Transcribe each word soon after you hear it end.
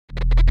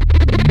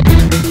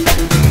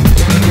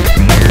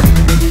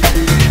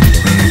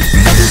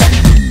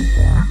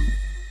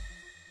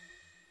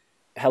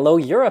Hello,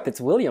 Europe.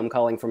 It's William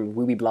calling from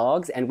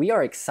wiwibloggs, and we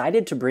are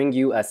excited to bring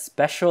you a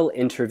special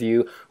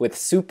interview with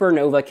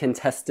Supernova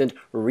contestant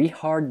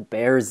Rihards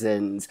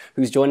Bērziņš,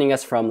 who's joining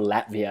us from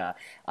Latvia.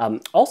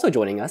 Also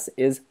joining us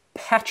is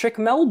Patrick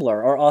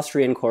Melbler, our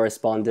Austrian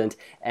correspondent,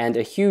 and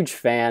a huge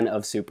fan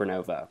of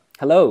Supernova.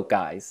 Hello,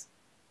 guys.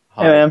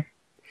 Hi. Hey,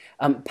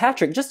 man.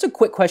 Patrick, just a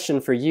quick question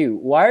for you.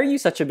 Why are you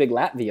such a big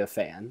Latvia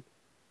fan?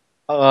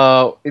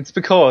 It's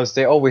because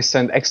they always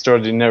send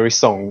extraordinary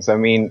songs. I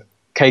mean,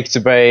 Cake to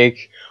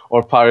Bake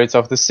or Pirates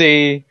of the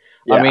Sea.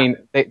 Yeah. I mean,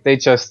 they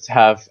just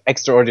have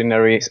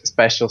extraordinary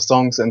special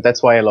songs, and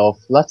that's why I love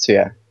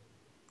Latvia.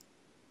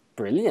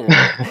 Brilliant.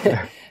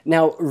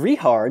 Now,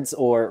 Rihards,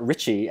 or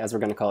Richie, as we're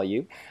going to call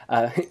you,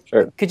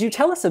 sure. Could you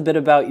tell us a bit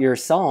about your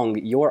song,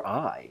 Your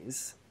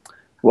Eyes?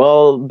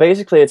 Well,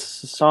 basically,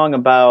 it's a song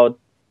about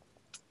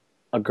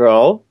a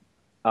girl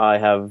I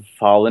have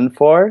fallen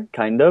for,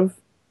 kind of.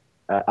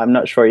 I'm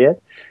not sure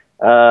yet.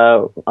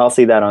 I'll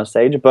see that on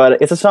stage.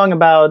 But it's a song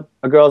about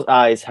a girl's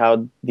eyes,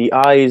 how the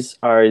eyes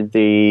are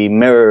the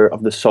mirror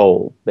of the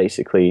soul,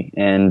 basically.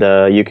 And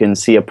you can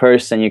see a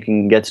person, you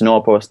can get to know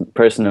a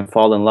person and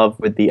fall in love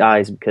with the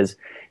eyes. Because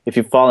if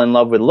you fall in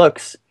love with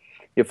looks,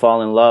 you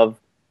fall in love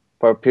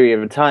for a period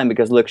of time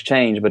because looks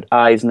change, but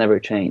eyes never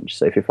change.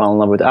 So if you fall in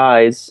love with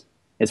eyes,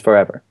 it's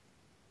forever.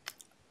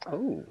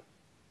 Oh.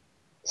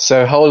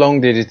 So how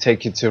long did it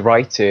take you to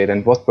write it,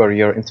 and what were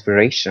your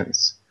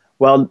inspirations?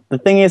 Well, the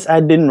thing is, I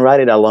didn't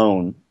write it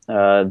alone.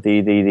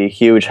 The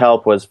huge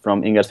help was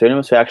from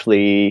Rihards, who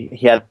actually,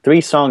 he had 3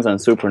 songs on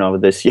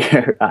Supernova this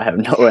year. I have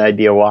no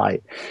idea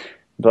why.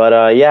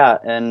 But yeah,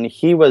 and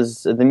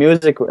the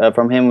music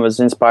from him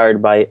was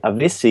inspired by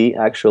Avicii,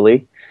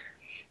 actually.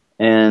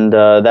 And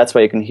that's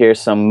why you can hear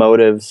some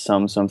motives,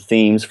 some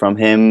themes from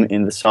him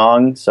in the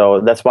song.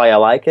 So that's why I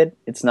like it.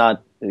 It's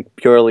not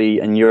purely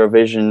an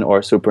Eurovision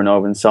or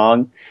Supernova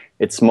song.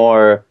 It's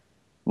more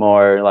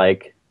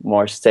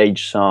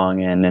stage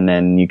song, and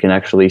then you can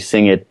actually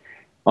sing it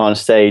on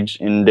stage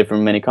in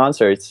many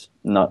concerts,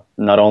 not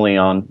only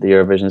on the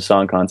Eurovision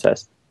Song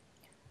Contest.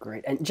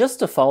 Great. And just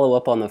to follow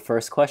up on the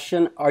first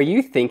question, are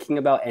you thinking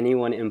about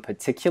anyone in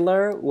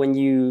particular when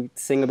you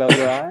sing about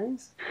your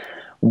eyes?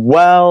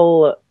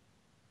 Well,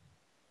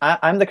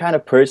 I'm the kind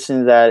of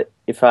person that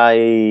if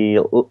I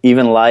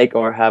even like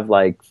or have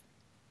like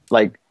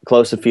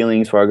closer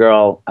feelings for a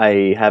girl,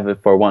 I have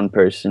it for one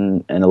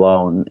person and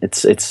alone.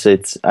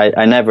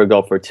 I never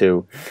go for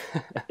 2.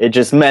 It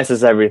just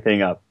messes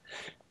everything up,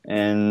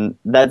 and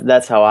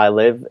that's how I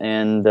live.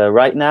 And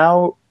right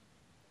now,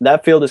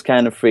 that field is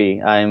kind of free.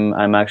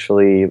 I'm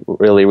actually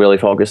really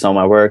focused on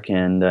my work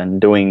and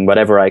doing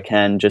whatever I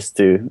can just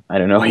to, I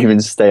don't know, even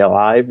stay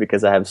alive,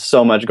 because I have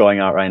so much going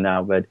on right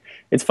now. But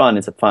it's fun.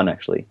 It's fun,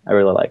 actually. I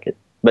really like it.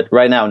 But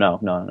right now, no,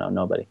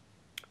 nobody.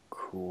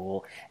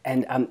 Cool.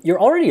 And you're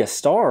already a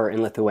star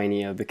in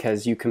Lithuania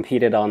because you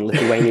competed on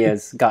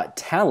Lithuania's Got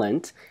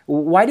Talent.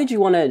 Why did you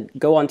want to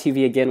go on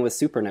TV again with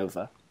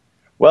Supernova?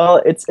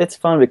 Well, it's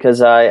fun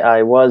because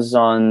I've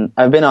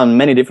been on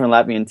many different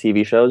Latvian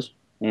TV shows,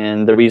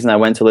 and the reason I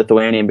went to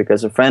Lithuania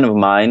because a friend of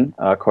mine,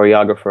 a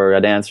choreographer,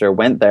 a dancer,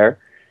 went there,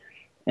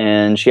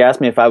 and she asked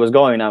me if I was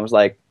going, and I was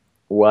like,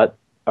 "What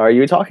are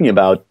you talking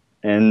about?"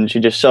 And she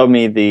just showed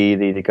me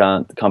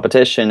the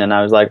competition, and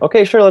I was like,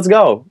 "Okay, sure, let's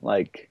go."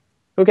 Like,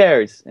 who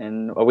cares?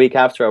 And a week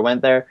after, I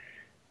went there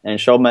and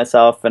showed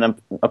myself, and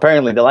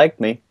apparently they liked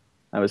me.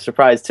 I was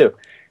surprised too.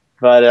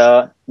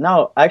 But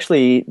no,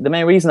 actually, the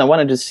main reason I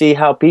wanted to see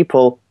how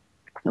people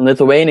in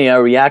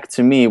Lithuania react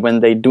to me when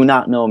they do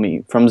not know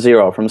me from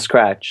zero, from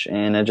scratch.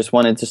 And I just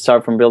wanted to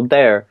start from build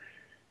there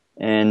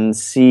and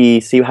see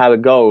how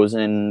it goes.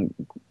 And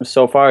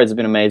so far, it's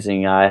been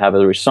amazing. I have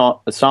a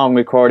song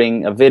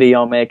recording, a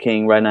video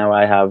making. Right now,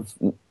 I have,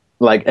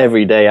 like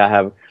every day, I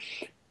have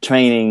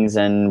trainings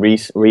and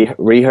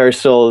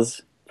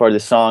rehearsals for the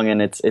song,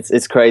 and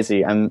it's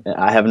crazy.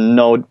 I have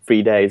no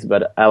free days,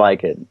 but I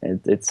like it.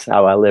 It's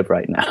how I live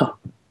right now.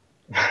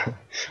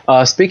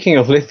 Speaking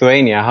of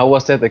Lithuania, how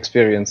was that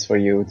experience for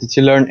you? Did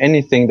you learn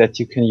anything that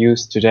you can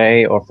use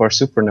today or for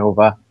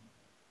Supernova?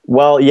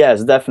 Well,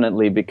 yes,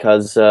 definitely,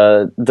 because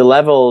the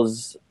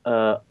levels,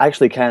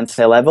 actually can't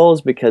say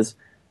levels, because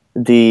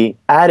the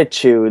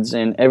attitudes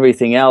and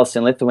everything else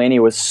in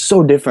Lithuania was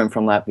so different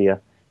from Latvia.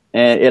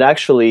 And it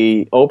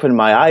actually opened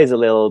my eyes a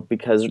little,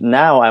 because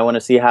now I want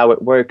to see how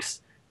it works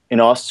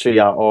in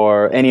Austria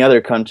or any other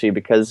country,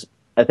 because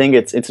I think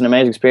it's an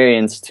amazing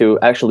experience to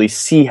actually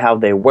see how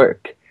they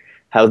work,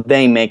 how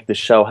they make the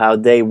show, how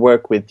they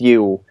work with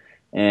you.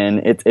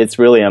 And it's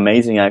really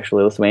amazing,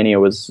 actually. Lithuania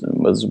was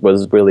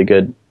really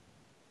good.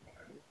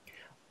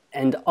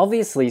 And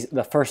obviously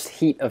the first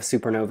heat of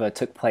Supernova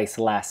took place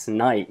last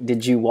night.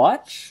 Did you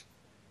watch?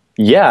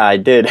 Yeah, I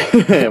did.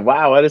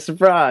 Wow, what a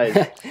surprise.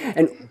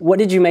 And what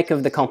did you make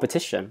of the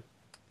competition?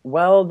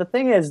 Well, the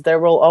thing is, there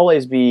will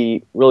always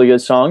be really good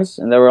songs,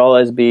 and there will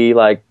always be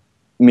like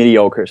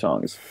mediocre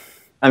songs.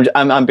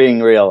 I'm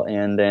being real,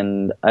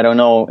 and I don't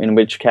know in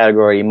which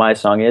category my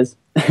song is.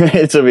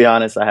 To be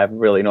honest, I have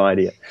really no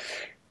idea.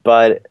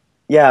 But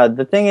yeah,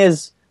 the thing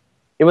is,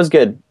 It was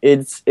good.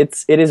 It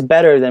is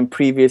better than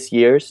previous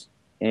years.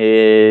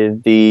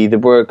 The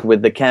work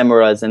with the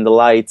cameras and the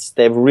lights,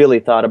 they've really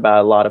thought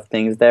about a lot of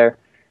things there.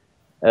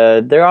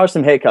 There are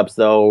some hiccups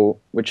though,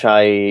 which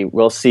I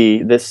will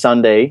see this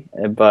Sunday.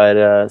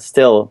 But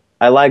still,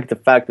 I like the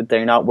fact that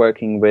they're not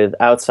working with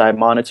outside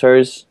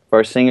monitors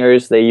for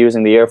singers. They're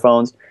using the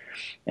earphones,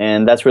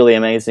 and that's really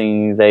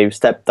amazing. They've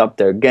stepped up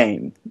their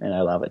game, and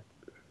I love it.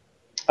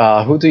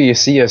 Who do you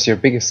see as your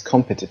biggest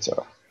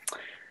competitor?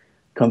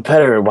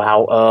 Competitor,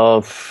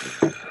 wow.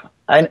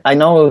 I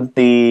know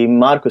the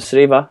Markus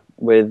Riva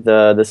with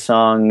the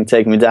song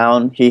 "Take Me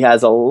Down." He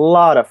has a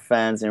lot of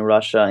fans in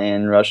Russia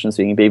and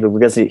Russian-speaking people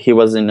because he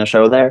was in a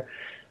show there.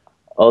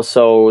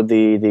 Also,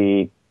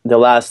 the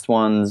last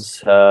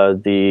ones,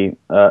 the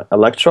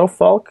electro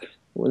folk,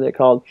 what are they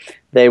called?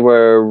 They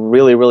were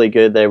really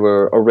good. They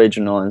were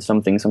original and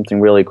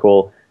something really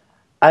cool.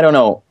 I don't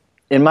know.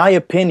 In my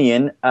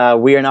opinion,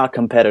 we are not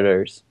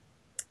competitors.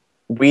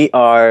 We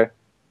are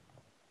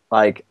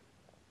like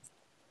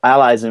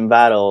allies in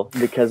battle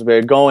because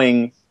we're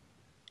going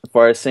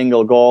for a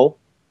single goal,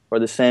 for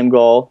the same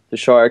goal, to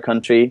show our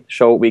country,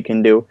 show what we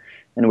can do,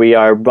 and we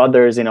are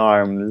brothers in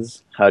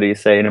arms. How do you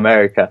say in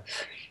America?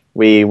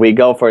 We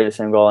go for the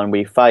same goal and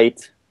we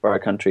fight for our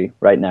country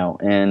right now,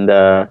 and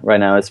right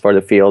now it's for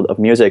the field of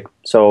music.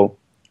 So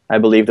I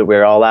believe that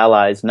we're all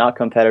allies, not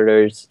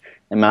competitors,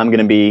 and I'm going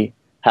to be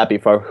happy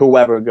for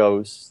whoever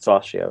goes to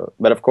Austria.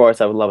 But of course,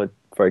 I would love it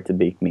for it to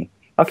beat me.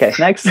 Okay,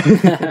 next.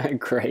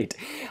 Great.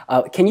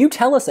 Can you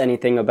tell us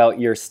anything about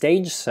your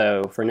stage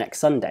show for next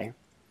Sunday?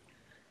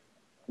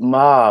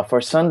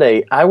 For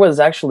Sunday, I was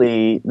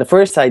actually, the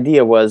first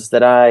idea was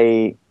that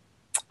I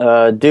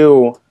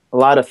do a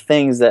lot of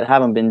things that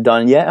haven't been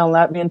done yet on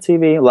Latvian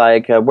TV,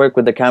 like work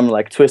with the camera,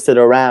 like twist it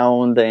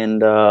around,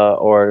 and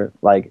or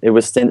like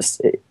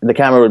the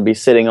camera would be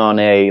sitting on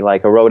a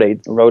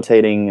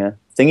rotating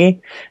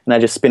thingy, and I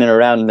just spin it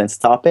around and then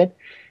stop it,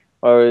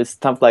 or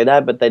stuff like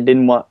that. But they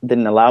didn't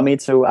allow me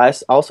to. I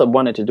also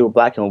wanted to do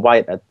black and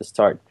white at the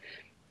start,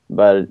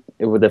 but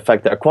it would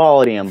affect their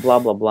quality and blah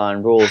blah blah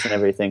and rules and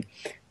everything.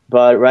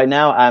 But right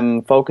now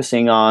I'm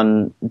focusing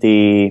on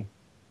the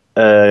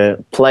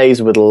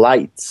plays with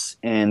lights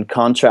and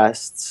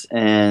contrasts,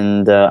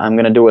 and I'm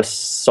gonna do a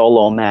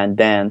solo man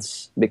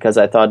dance because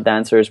I thought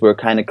dancers were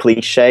kind of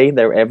cliche.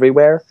 They're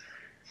everywhere,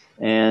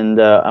 and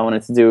I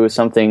wanted to do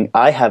something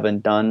I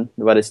haven't done,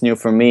 what is new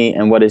for me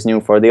and what is new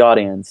for the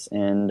audience.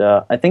 And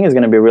I think it's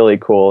gonna be really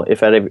cool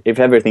if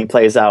everything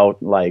plays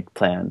out like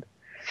planned.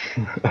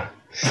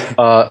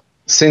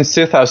 Since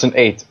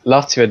 2008,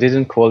 Latvia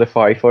didn't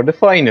qualify for the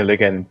final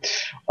again.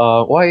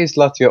 Why is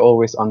Latvia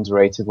always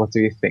underrated? What do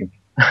you think?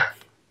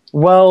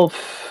 Well,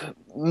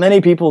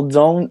 many people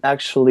don't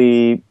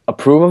actually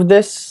approve of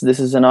this. This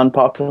is an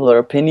unpopular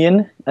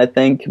opinion, I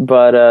think,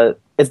 but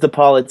it's the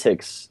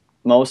politics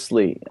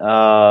mostly.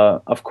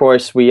 Of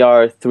course, we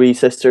are three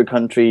sister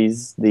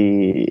countries.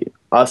 Lithuania,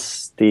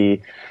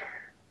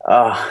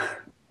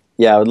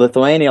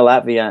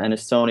 Latvia, and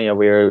Estonia.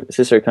 We're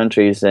sister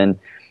countries, and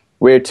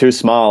we're too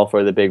small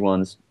for the big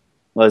ones.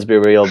 Let's be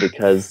real,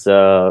 because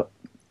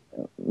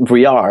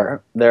we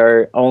are. There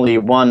are only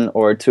one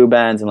or two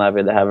bands in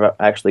Latvia that have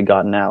actually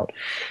gotten out.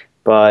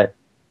 But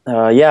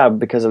yeah,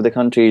 because of the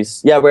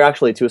countries, yeah, we're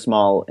actually too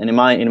small. And in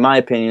my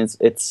opinion,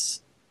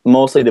 it's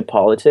mostly the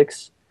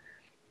politics.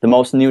 The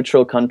most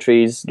neutral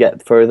countries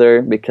get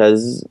further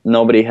because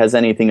nobody has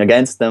anything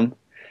against them.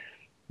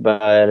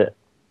 But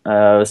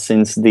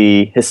since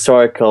the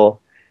historical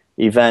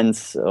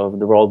events of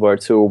the World War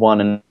II, one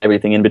and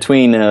everything in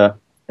between, a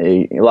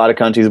lot of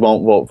countries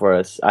won't vote for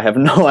us. I have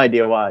no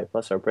idea why.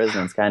 Plus, our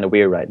president's kind of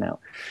weird right now.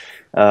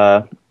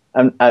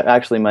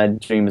 Actually, my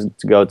dream is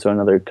to go to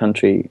another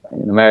country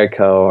in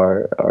America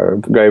or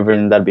Great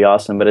Britain. That'd be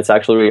awesome. But it's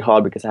actually really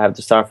hard because I have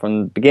to start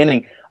from the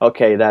beginning.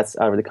 Okay, that's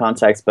out of the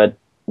context. But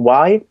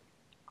why?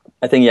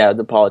 I think, yeah,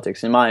 the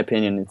politics. In my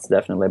opinion, it's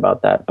definitely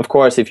about that. Of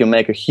course, if you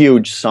make a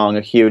huge song,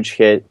 a huge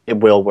hit, it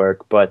will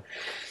work. But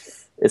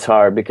it's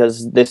hard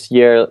because this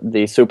year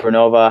the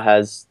Supernova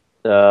has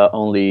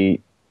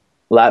only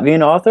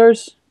Latvian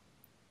authors,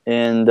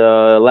 and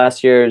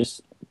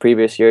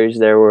previous years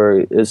there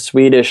were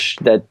Swedish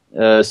that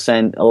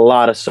sent a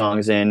lot of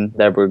songs in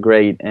that were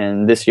great,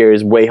 and this year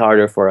is way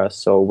harder for us,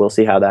 so we'll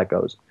see how that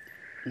goes.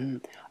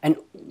 And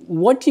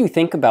what do you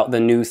think about the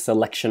new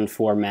selection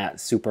format,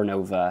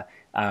 Supernova?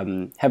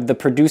 Have the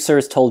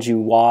producers told you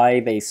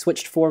why they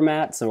switched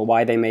formats or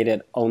why they made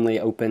it only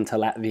open to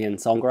Latvian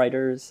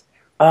songwriters?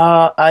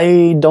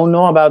 I don't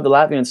know about the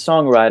Latvian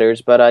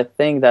songwriters, but I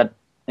think that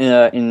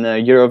in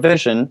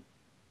Eurovision,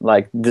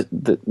 like the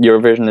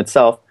Eurovision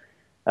itself,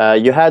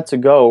 you had to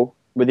go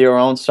with your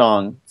own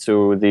song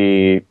to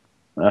the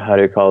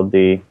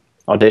the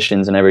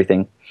auditions and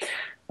everything,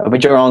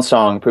 with your own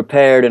song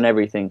prepared and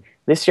everything.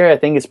 This year I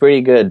think it's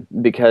pretty good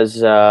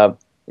because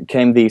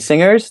came the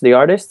singers, the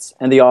artists,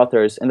 and the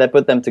authors, and they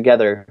put them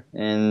together.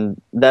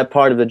 And that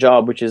part of the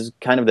job, which is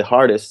kind of the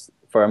hardest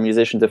for a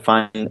musician to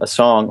find a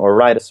song or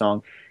write a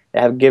song, they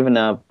have given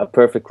a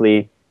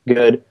perfectly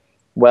good,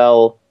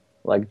 well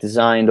like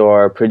designed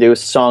or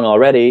produced song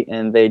already,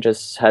 and they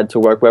just had to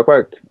work,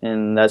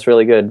 and that's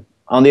really good.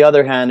 On the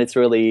other hand, it's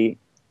really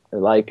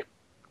like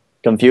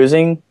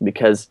confusing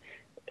because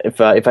if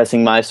I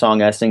sing my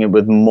song, I sing it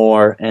with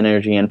more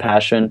energy and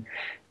passion.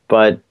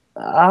 But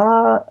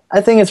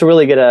I think it's a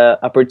really good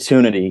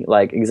opportunity,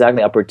 like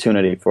exactly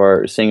opportunity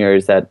for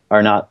singers that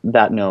are not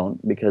that known,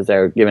 because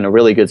they're given a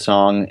really good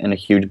song and a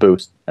huge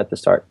boost at the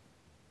start.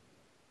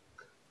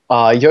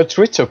 Your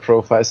Twitter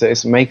profile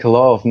says "Make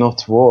love,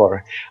 not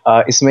war."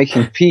 Is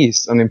making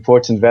peace an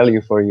important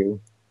value for you?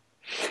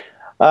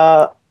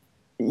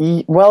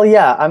 Well,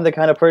 yeah, I'm the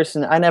kind of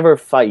person, I never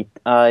fight.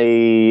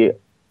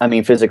 I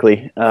mean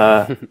physically.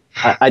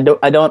 I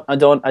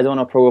don't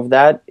approve of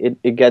that.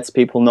 It gets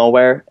people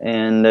nowhere.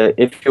 And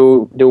if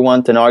you do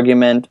want an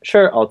argument,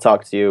 sure, I'll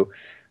talk to you.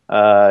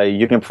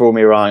 You can prove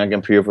me wrong. I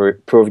can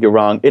prove you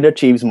wrong. It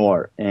achieves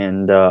more.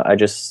 And I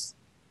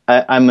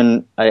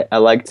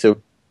like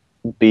to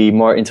be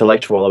more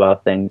intellectual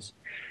about things.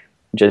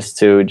 I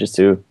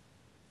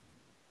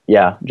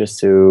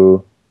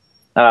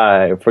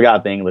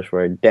forgot the English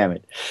word. Damn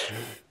it.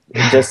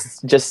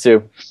 just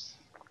to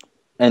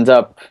end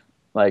up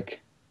like,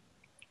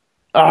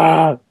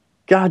 god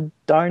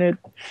darn it,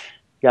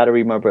 gotta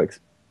read more books.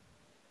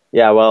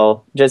 Yeah,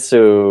 well, just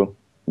to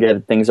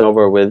get things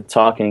over with,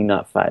 talking,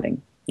 not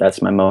fighting.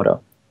 That's my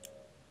motto.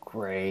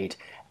 Great.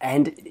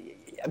 And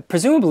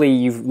presumably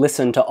you've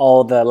listened to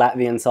all the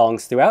Latvian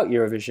songs throughout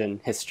Eurovision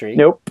history.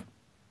 Nope.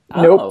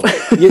 Nope.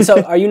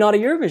 So are you not a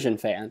Eurovision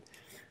fan?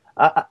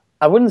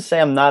 I wouldn't say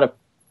I'm not a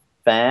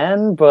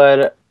fan,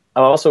 but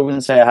I also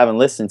wouldn't say I haven't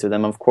listened to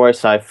them. Of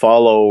course, I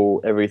follow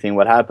everything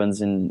what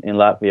happens in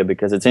Latvia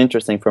because it's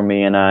interesting for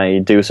me, and I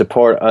do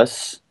support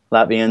us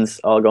Latvians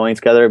all going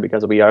together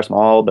because we are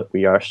small, but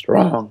we are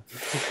strong.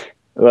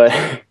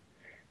 But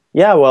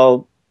yeah,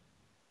 well,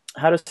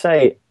 how to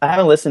say, I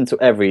haven't listened to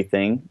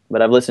everything,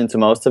 but I've listened to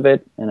most of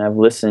it, and I've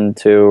listened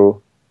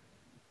to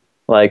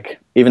like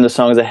even the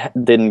songs that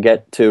didn't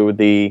get to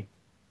the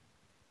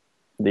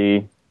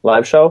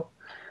live show,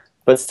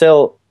 but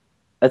still,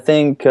 I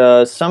think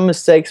some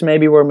mistakes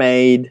maybe were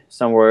made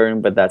somewhere,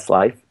 but that's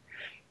life,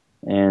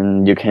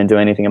 and you can't do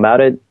anything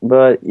about it.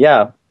 But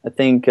yeah, I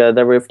think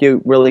there were a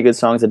few really good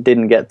songs that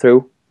didn't get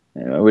through,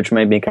 which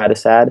made me kind of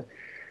sad.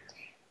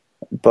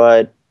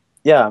 But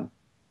yeah,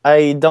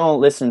 I don't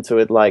listen to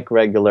it like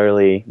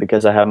regularly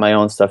because I have my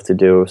own stuff to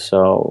do.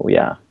 So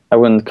yeah, I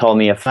wouldn't call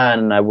me a fan,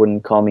 and I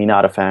wouldn't call me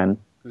not a fan.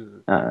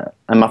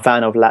 I'm a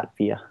fan of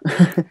Latvia.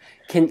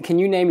 Can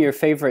you name your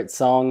favorite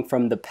song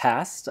from the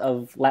past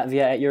of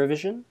Latvia at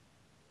Eurovision?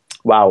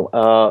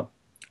 Wow,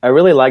 I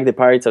really like the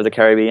Pirates of the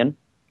Caribbean.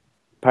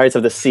 Pirates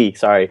of the Sea,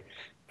 sorry.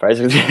 Pirates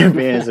of the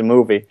Caribbean is a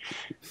movie.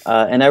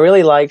 And I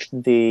really liked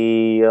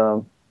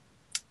the...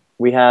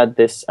 we had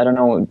this, I don't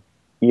know,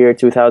 year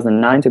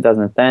 2009,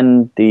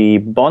 2010, the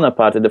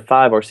Bonaparte, the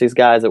 5 or 6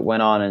 guys that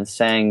went on and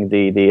sang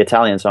the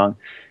Italian song.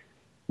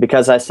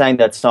 Because I sang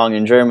that song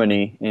in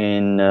Germany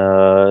in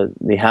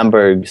the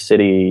Hamburg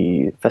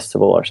City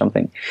Festival or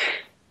something.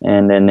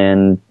 And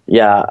then,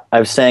 yeah,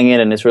 I've sang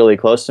it and it's really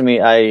close to me.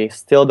 I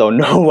still don't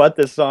know what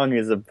the song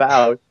is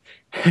about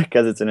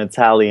because it's in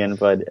Italian,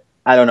 but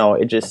I don't know.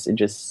 It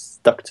just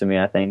stuck to me,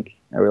 I think.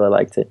 I really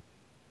liked it.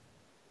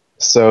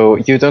 So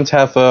you don't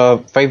have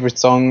a favorite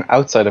song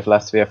outside of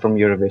Latvia from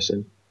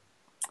Eurovision?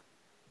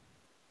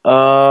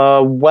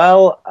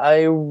 Well,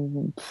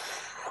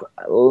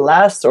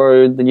 last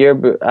or the year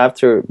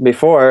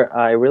before,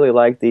 I really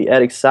liked the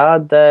Eric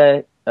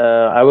Saade,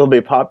 I Will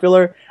Be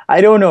Popular.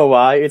 I don't know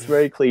why. It's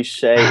very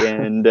cliche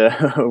and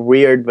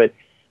weird, but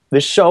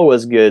the show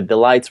was good. The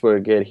lights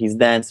were good. His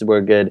dances were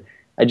good.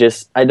 I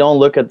don't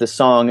look at the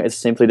song as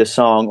simply the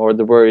song or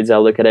the words. I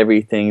look at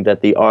everything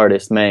that the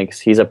artist makes.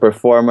 He's a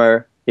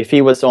performer. If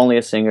he was only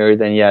a singer,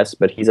 then yes,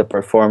 but he's a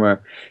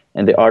performer,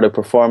 and the art of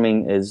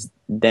performing is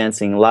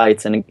dancing,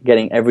 lights, and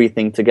getting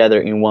everything together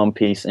in one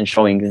piece and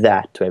showing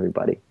that to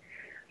everybody.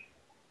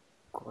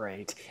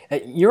 Great.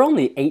 You're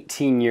only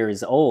 18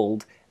 years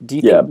old. Do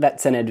you think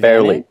that's an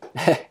advantage?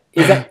 Barely.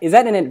 Is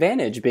that an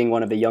advantage, being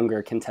one of the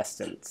younger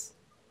contestants?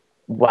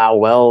 Wow,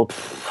 well,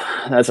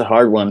 that's a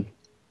hard one.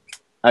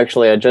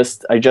 Actually, I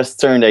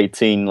just turned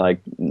 18, like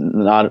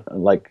not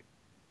like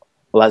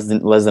less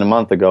than a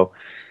month ago.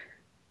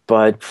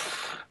 But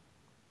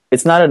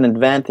it's not an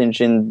advantage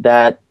in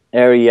that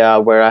area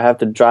where I have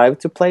to drive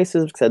to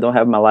places because I don't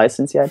have my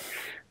license yet.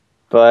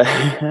 But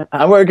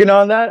I'm working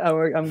on that.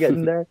 I'm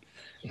getting there.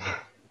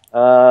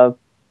 But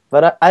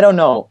I don't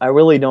know. I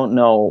really don't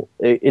know.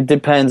 It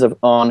depends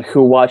on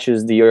who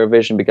watches the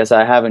Eurovision because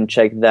I haven't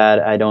checked that.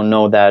 I don't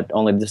know that.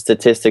 Only the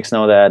statistics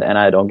know that, and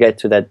I don't get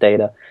to that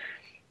data.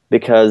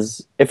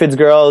 Because if it's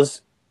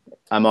girls,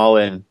 I'm all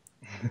in.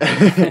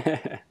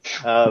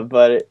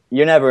 But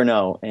you never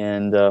know,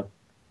 and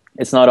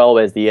it's not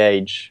always the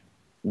age,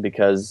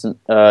 because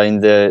in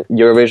the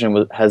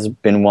Eurovision has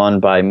been won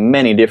by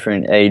many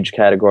different age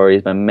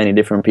categories by many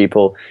different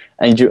people,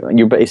 and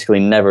you basically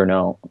never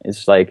know.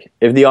 It's like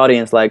if the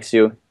audience likes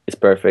you, it's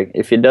perfect.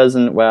 If it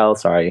doesn't, well,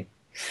 sorry.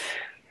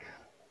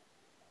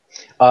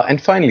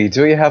 And finally,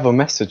 do you have a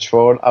message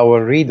for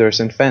our readers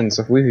and fans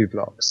of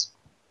wiwibloggs?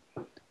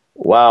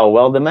 Wow,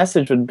 well, the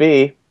message would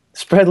be,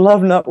 spread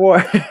love, not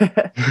war.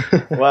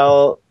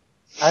 Well,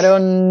 I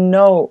don't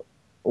know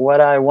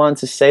what I want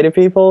to say to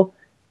people,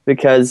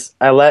 because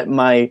I let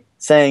my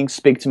saying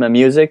speak to my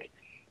music,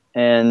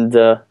 and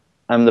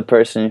I'm the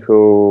person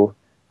who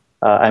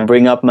I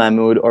bring up my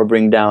mood or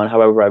bring down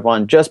however I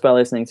want just by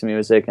listening to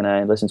music, and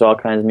I listen to all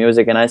kinds of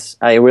music, and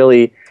I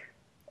really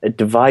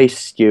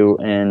advise you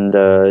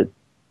and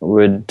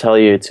would tell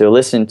you to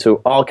listen to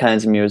all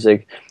kinds of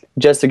music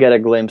just to get a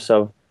glimpse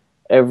of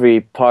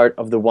every part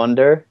of the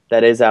wonder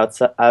that is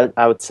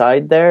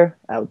outside there,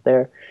 out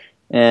there.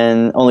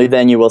 And only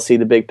then you will see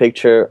the big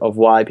picture of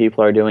why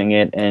people are doing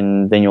it,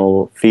 and then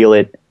you'll feel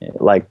it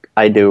like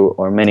I do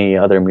or many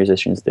other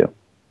musicians do.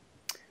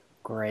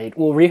 Great.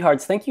 Well,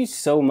 Rihards, thank you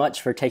so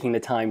much for taking the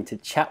time to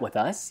chat with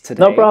us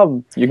today. No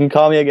problem. You can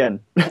call me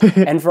again.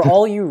 And for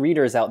all you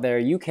readers out there,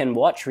 you can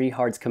watch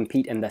Rihards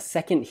compete in the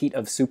second heat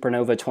of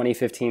Supernova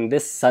 2015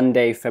 this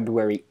Sunday,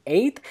 February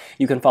 8th.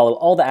 You can follow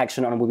all the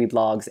action on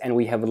wiwibloggs, and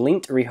we have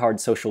linked Rihards'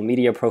 social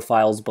media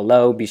profiles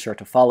below. Be sure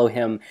to follow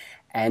him,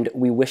 and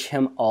we wish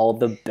him all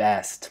the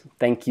best.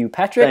 Thank you,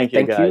 Patrick. Thank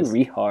you, guys.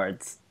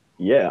 Rihards.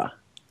 Yeah.